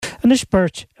Anis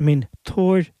beirt a mín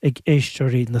tóir ag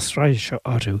éisteoirí na sráide seo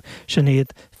orthu sin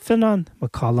iad Fionán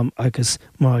Mac Coluim agus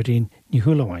Máirín Ní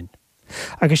Shúilleabháin.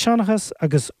 Agus seanachas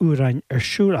agus úrain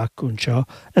Siúlach gúnseo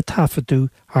a Taifeadadh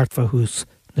hartfa hús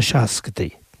na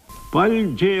seascadaí.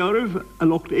 Bail dé ormh a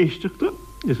lucht éisteachta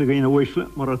is a gcéine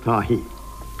bhuaisle mar a taithí.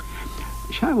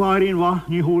 Se Máirín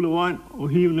Ní Shúilleabháin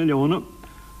ó híomh na leona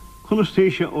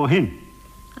chunastéise ó hin.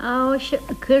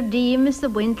 Curdíim is a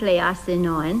buint le as in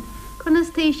áin.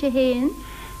 Chunastéise héin?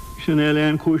 Sin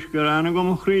éileán cúis gur anna go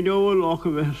mo chrídeoil ó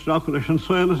go bheith stracha leis an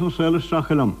soile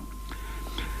strachalam.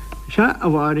 Se a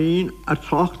Máirín a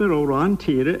trocht ar órán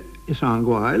tíre is an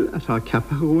gháil atá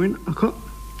cepa goin acu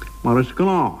mar is go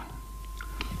lá.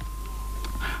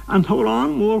 An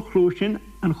tórán mór chlúsin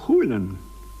an chúilean.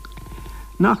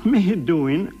 Nach mihid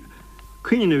dúin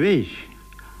cuine bhéis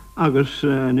agus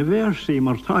na bhéirsaí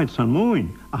mar táid san móin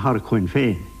a thar chuin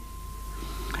féin.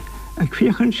 Ag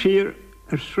fiochann siar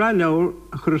ar srá leabhar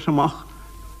a chur amach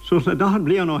sos le 10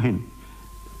 bliain ó hin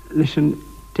leis an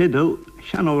tidal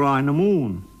sean óráin na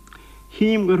mún.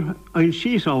 Hím gur ail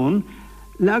síos ann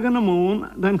legan na mún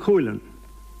den chúilean.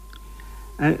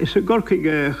 Is a gorcaig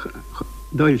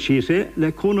dail síos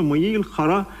le cúna muíl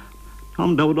chara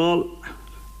tam dádáil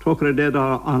tócar déad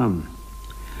anam.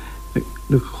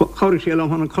 Chaurig sé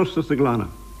am an costas a glána.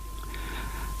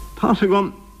 Tá sa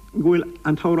gom gúil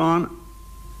an tórán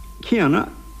céanna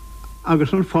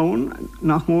agus an fón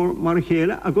nach mór mar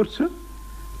chéile a gursa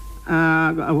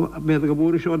beidir go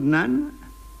búra seo nan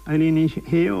a líní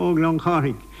hé ó glán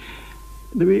cháraigh.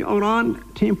 Da bhí órán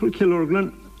timppla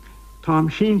kilóglan tám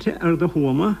sínte ar de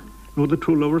thuama nó de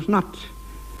trúlahars nat.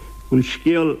 Gúil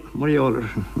scéal maríolar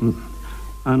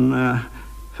an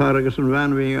agus an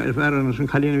bheannas an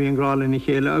chalína bhí an grála í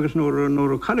chéile agus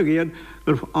nóair chalagéad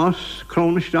gur as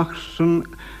crónisteach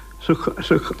sa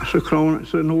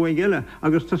nóha geile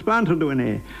agus tá spántar dúin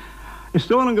é. Is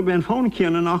tólan go ben fón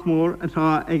céanna nach mór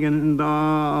atá ag an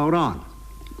dá órán.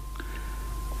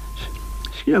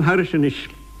 Scéal harisin is.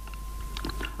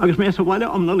 Agus mé sa bhaile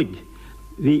am nolig.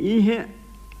 Bhí ihe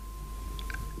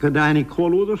go dainnig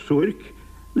cóúdar suirc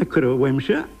le cur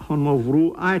bhaimse chun má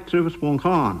bhrú aitrih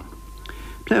spóncáin.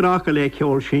 Plérácha le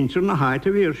ceol sintir na háite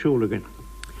bhí ar Siúlagan.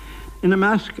 Ina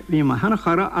measc bhí ma hena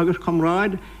chara agus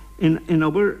comráid in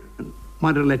obair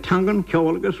maidir le teangan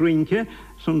ceol agus rince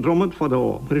san dromad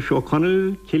fadó, gur seo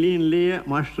conil cilín lé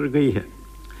maistar gaithe.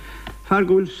 Fear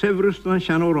gúil severus na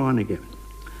sean óránige.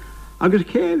 Agus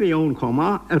cé bhí ón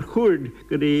comá ar chuird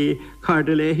go dtí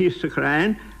carda le hí sa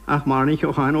chráin ach marna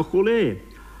ceocháin ó chulé.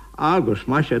 Agus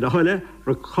mai sé de thuile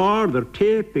recád ar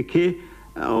tépa cí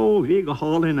bhí go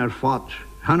hálinn ar fat.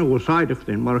 Hanna bhfuil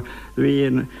sáideachtain mar bhí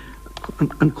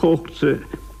an cócht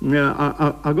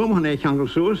a gomhan é cheangal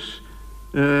suas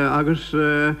agus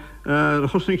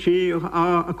chusnig sí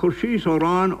a chur síos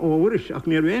órán ó bhuiris ach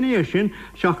níor bhéine sin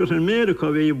seachas an méirecha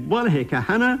bhí balthe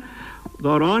hena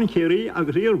dá rán chéirí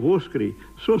agus íar bhóscarí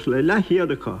sus le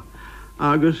leithíadacha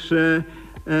agus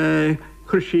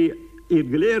chur sí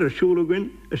iad go léir Siúlagain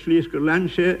is líos gur lean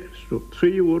sé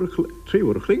tríúir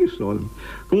chligisáilm.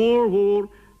 Go mór mhór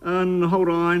an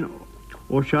tháráin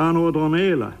ó sean ó don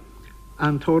éile.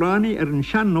 An tóránaí ar an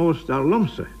sean nós dar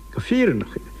lomsa go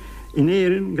fíranach in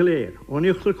éireann go léir ó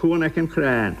níochtar cúin ag an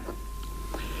chráin.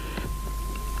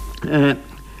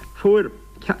 Fuair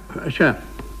se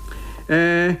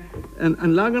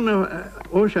an lagan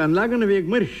a bhíag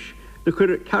muris de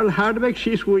chur Carol Hardbeck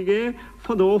síos bhuaigé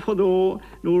fadó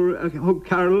nuair thug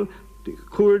Carol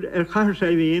cuaird ar chahar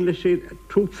sé bhíon le sé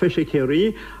trúpt feise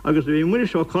chéirí agus bhí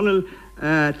muris ó conil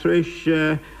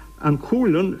tréis an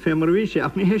cúlan fé mar bhí sé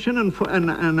ach ní hé sin an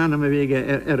anam a bhíige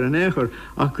ar an éair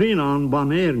ach gríán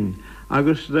banéireann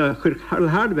agus chur Carol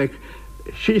Hardbeck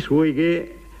síos bhuaigé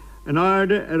an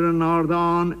áirde ar an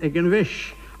árdáin ag an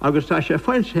bhis. Agus tá sé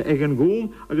fáilte ag an gúm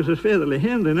agus is féidir le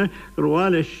héandaine gur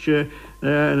bháilis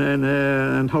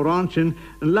an tórán sin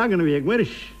an legan a bhí ag muris.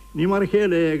 Ní mar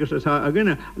chéile agus atá a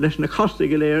gine leis na costa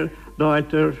go léir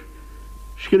dáitar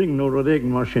skilling nó rodéigen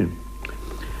mar sin.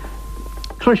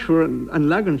 Trisfuair an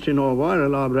legan sin ó bhhair a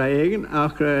lábra éigen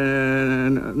ach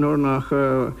nóair nach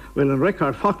bhfuil an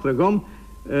record facta gom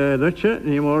dúirte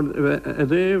ní mór a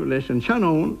dtéobh leis an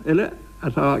seanón ile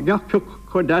atá gach tuc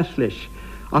chuir deas leis.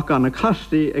 Ach an na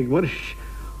castaí ag muris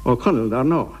ó conil dar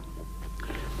ná.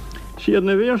 Siad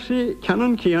na bhéirsaí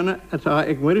ceann céanna atá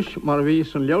ag muris mar bhí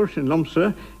san leabhar sin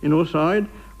lomsa in ósáid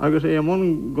agus é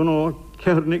món gná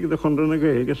ceithnig de chundra na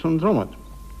Gaeilge san dromad.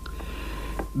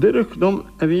 Dúireach dom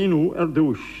a bhíonú ar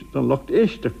dúis don lucht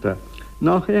éisteachta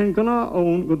nach éon gná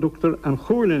ón go dúachtar an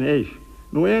chúilean éis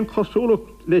nó éon cosúlacht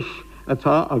leis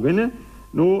atá a gine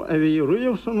nó a bhí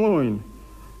riamh san móin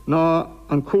ná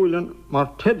an cúlan mar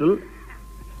tidal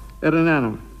an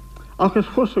anam. Agus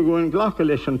chusa goin ghlacha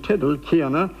leis an tidal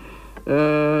céanna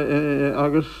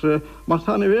agus mar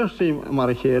tána bhéirsaí mar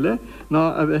a chéile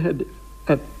ná a bheith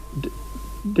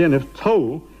déanamh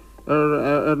tó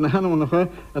na hanamanacha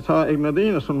atá ag na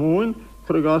daine san móin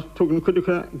chuir gas tugann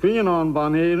cuideacha gríonán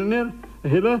banéirinir a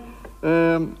hiile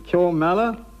ceol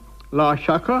mela lá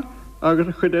seacha agus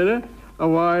a chuideile a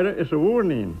bhaire is a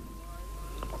bhúrnín.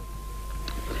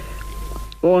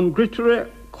 Ón gritere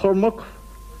cormach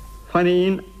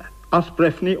fanín as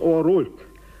brefni ó rúilc,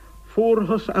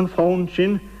 fórthas an fáin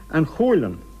sin an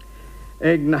chúlan,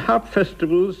 ag na hap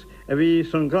festivals a bhí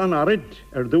san gan arid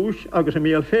dúis agus a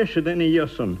míal féise den í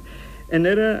dhéasan, in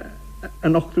ire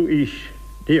an 8 ís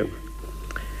díag.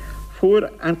 Fuair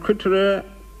an gritere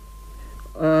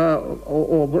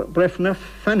ó brefna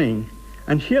fanning,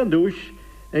 an siad dúis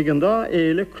ag an dá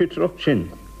éile gritere sin.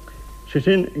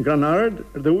 Sin granard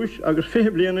dúis agus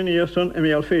 5 bliain in dhéasan a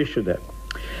míal féise de.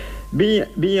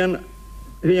 Bhí an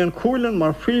cúlan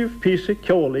mar 5 písa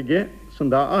ceolaige san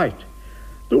dá áit.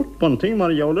 Dúirt bunting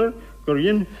mar jólar gur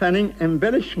dhéon fanning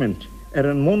embellishment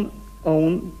an mún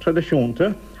ón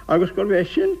tradiisiúnta agus gur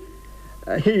bheith sin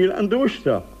híl an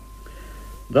dúiste.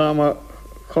 Dá mar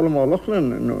Coluim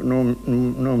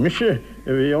nó mise a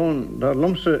bhí ón dá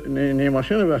lumsa ní mar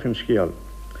sinna bheith an scéal.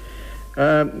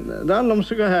 Dá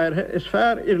lumsa go háirthe is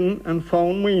fearr irin an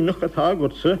fáin muoinech atá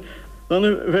gutsa don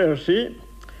a bhéirsaí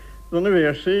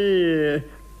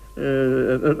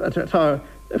tá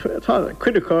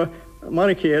cuideacha mar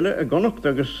a chéile a gconacht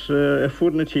agus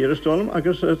fuair na tíirastálam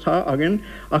agus tá agin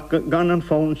ach gan an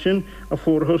fáin sin a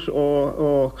fuórthas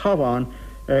ó cabháin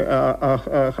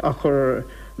a chur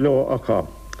leo a cab.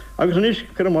 Agus an is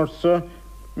chur mórsa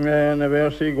na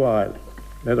bhéirsaí gháil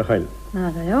le a chail.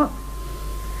 Nada, ja.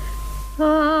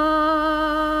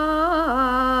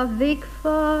 Vik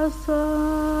fasan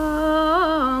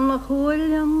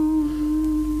Coluim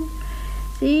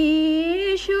si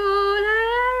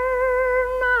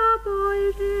Siúlach na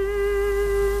boire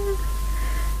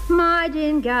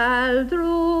Máirín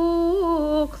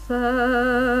galdrúchsa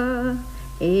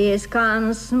is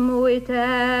gan smuit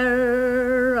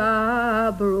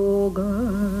a broga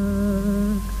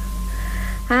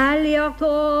Aliacht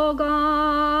ógan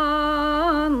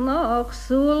nach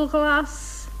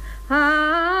súlglas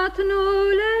at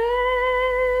núle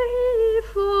í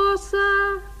fósa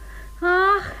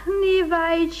ach ní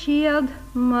bhaid siad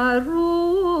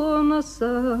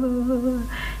marúnasa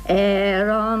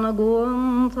an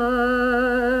gúnta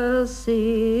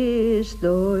sis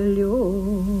dóliú.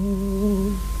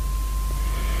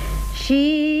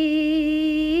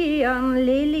 Sí an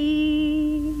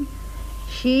lili,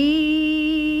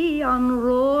 sí an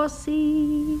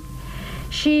rosi,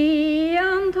 sí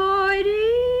an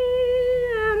toiri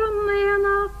an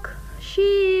ménach,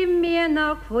 sí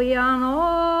ménach foi an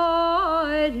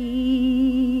áiri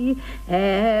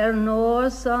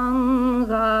nos an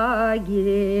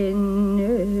gagirine.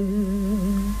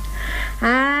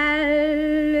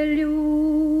 Alleluia,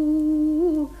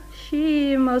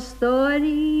 sí ma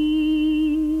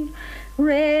stori,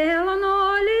 réal an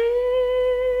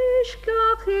ális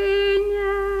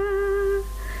gachinne,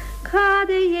 cad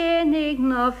a dhénig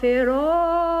na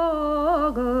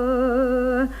feroga,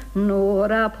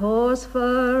 nor a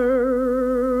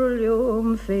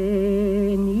posfurlium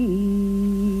feni.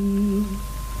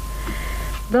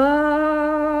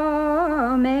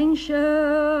 Da mensje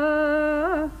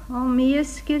om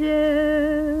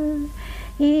iskere,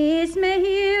 is me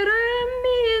here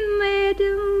min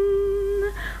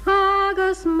medum,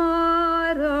 agus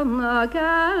mar an a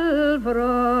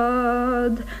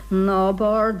galvrad, na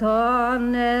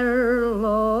bordan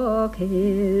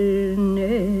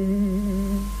lokirne.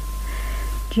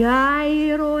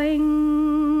 Jairoing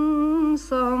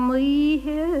som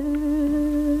rihe,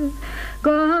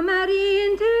 go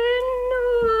Máirín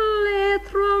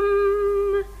letrum,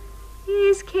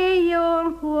 is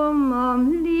ceol hwm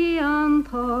am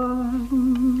lianton,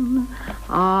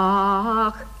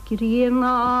 ach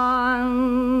gríonan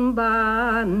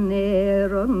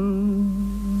baneron.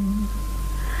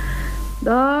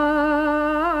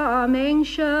 Da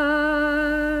mensje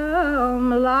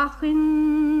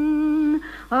lachin,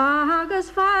 agus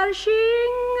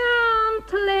farsing an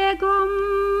tlegum,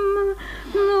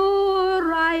 nur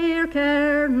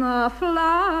rairker na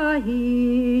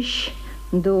flahish,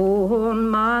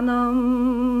 don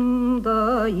manam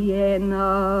da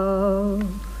jena.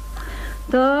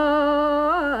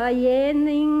 Da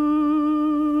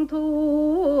jening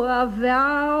to a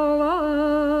vala,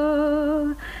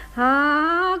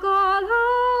 agol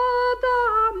da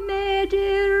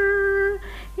medir,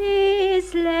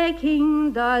 is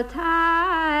leking da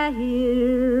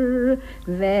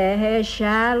ve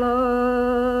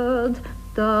shalod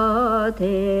da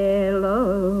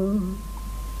telo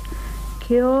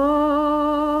kyo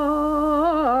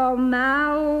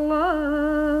mala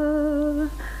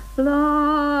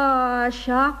la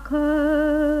shaka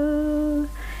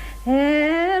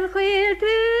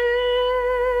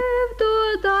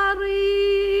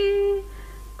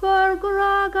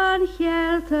Gorgragan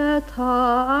hjälta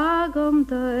tagom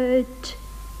dött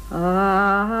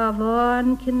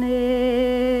Avon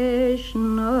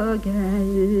knäschna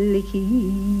gelki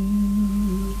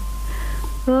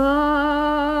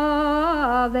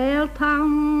Vel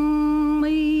tam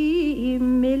I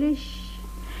millish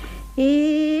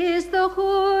Is the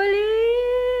holy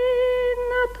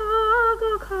na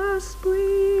tago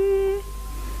kaspri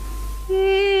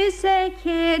Is a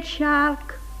kid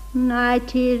shark Na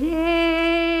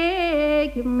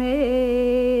tireg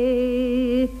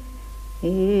me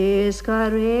is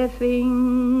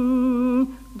garefing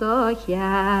da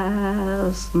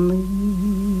jasni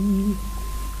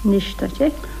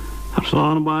Nishtake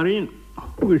Fionán Mac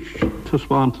which to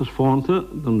spontas fonte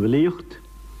dan bhliacht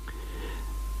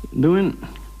doen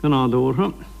gná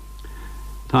dóra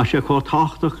tá sé có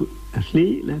táchtach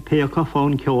slí le peacha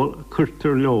fáin ceol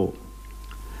curtar leo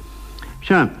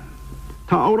Sean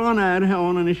Tá órán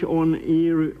ána is ón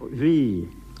ír bhí.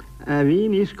 Bhí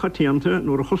níos catíanta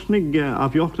nuair a chusnig a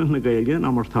bheochtach na Gaeilge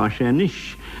ná mar tá sé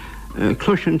níos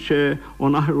cloiseann sé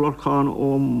ón athruachán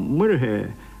ó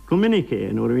muirthe go minic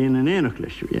é nuair a bhíon in éanach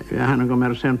leis. Hanna go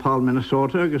mar St. Paul,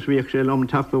 Minnesota, agus bhíoh sé lom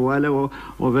tapa bhile ó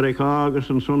Mheireachá agus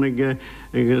an sunnig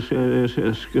agus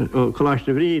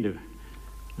Coláiste Bhríde.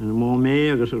 Má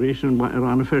mé agus a rísan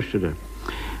ranna firsteide.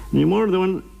 Ní mór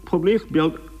dúin poblíoch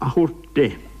beag a thuirt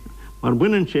dé. Mar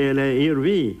buineann sé le ír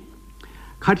bhí.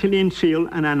 Catilín síl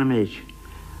an animéid.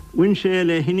 Bhain sé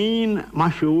le hinín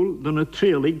maisiúil donna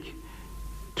tríalaigh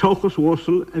tóchas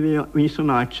uasal a bhí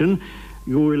san áitsin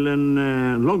gúil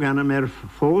an loganna mar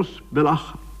fós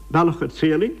bealach a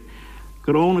tríalaigh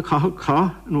gróna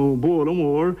cathach nó bóla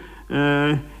mór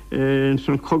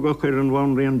san cogach an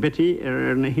bhainríon bití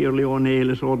na híorlaí ó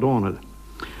nélas ó Donald.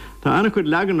 Tá anna chud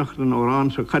leganach den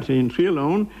órán sa Catilín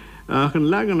tríalón ach an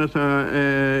legan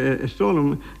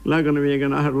stólam legan a bhí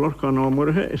an ahar lorcán ó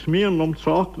muirthe is míon lom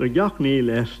trácht le gceachnaí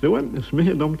le stúin is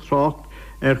mí lom trácht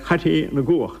chatí na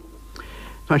gúach.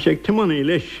 Tá sé timonaí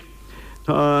leis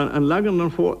tá an legan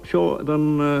an seo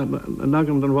den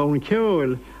legan den bháin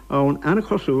ceol ón ana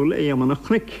cosúil éamanna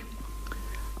chnic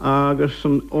agus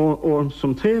ón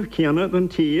san taobh céanna den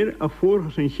tír a fuair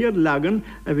san siad legan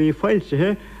a bhí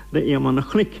fáiltethe le éamanna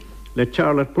chnic le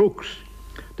Charlotte Brooks.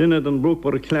 Dinne den broek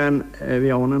bar klein bhí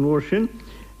an an bhór sin.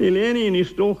 I léanaí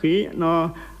níos dóchaí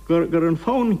ná gur an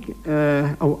fón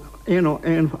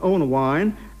ón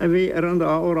bháin a bhí ar an dá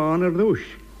órán ar dúis.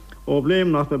 Ó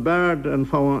bléim nach a beard an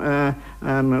fón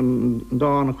an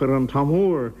dána chur an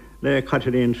tamhúr le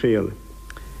Catilín síl.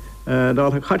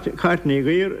 Dá caitní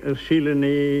gair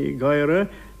sílaní gaire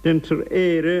dintar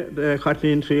éire de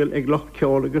Catilín síl ag loch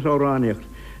ceol agus óráníocht.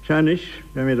 Seanis,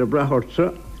 be mé a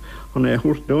brethortsa, chun é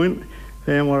thuairt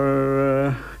fé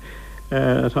mar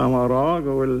tá mar rá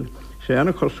go bhfuil sé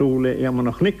anna cosúla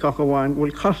éamanna chnicach a bháin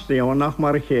bhfuil castaí ó nach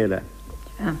mar a chéile.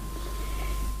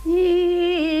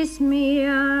 Is mi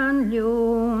an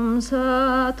liúm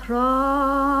sa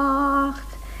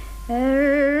trácht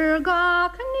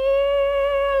gach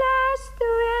níl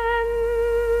estuim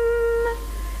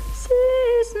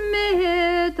sis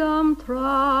mid am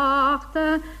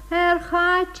tráchta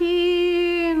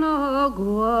chatí na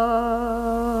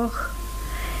gúach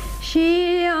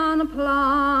Sí an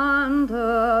plán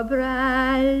de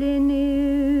brellinú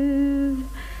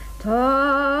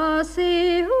tá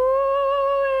sí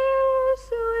húil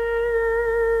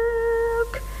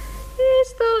suirc is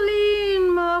do lín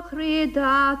mo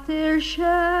chrídátir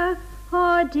se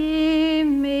a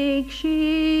dimig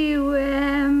sí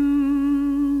wem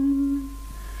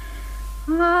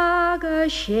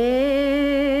agus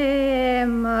sé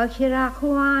mo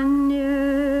chirachhainne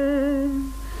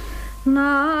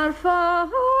Nar fágach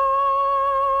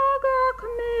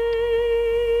mé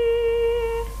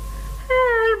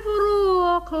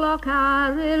bhrúchlach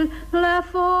aril le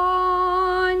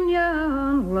fáin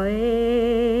le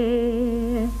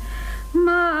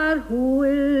mar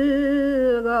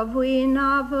húil go bhhuiin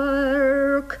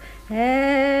abharc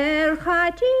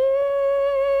chatí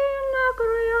na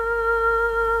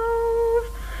gréamh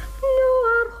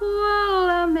nuair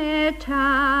chuala mé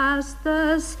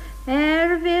tastas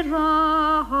bhí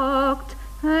rácht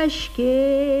a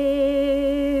scéal